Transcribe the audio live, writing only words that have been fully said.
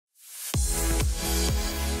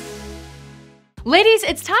Ladies,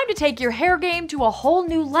 it's time to take your hair game to a whole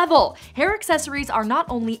new level. Hair accessories are not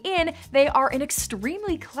only in, they are an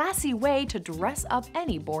extremely classy way to dress up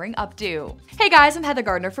any boring updo. Hey guys, I'm Heather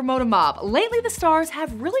Gardner from Modamob. Lately, the stars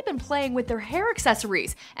have really been playing with their hair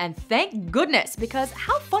accessories, and thank goodness, because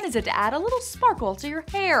how fun is it to add a little sparkle to your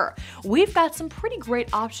hair? We've got some pretty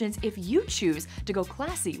great options if you choose to go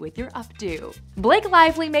classy with your updo. Blake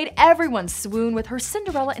Lively made everyone swoon with her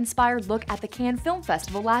Cinderella-inspired look at the Cannes Film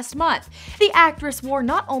Festival last month. The actress wore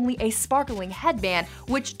not only a sparkling headband,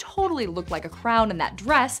 which totally looked like a crown in that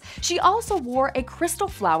dress, she also wore a crystal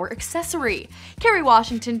flower accessory. Kerry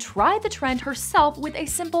Washington tried the trend herself with a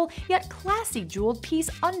simple yet classy jeweled piece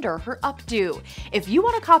under her updo. If you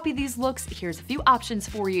want to copy these looks, here's a few options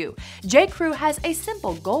for you. J. Crew has a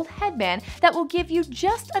simple gold headband that will give you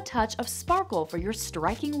just a touch of sparkle for your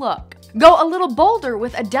striking look. Go a little bolder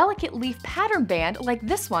with a delicate leaf pattern band like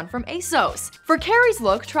this one from ASOS. For Kerry's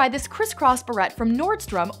look, try this crisscross barrette from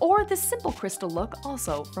Nordstrom or this simple crystal look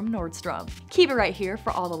also from Nordstrom. Keep it right here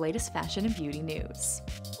for all the latest fashion and beauty news.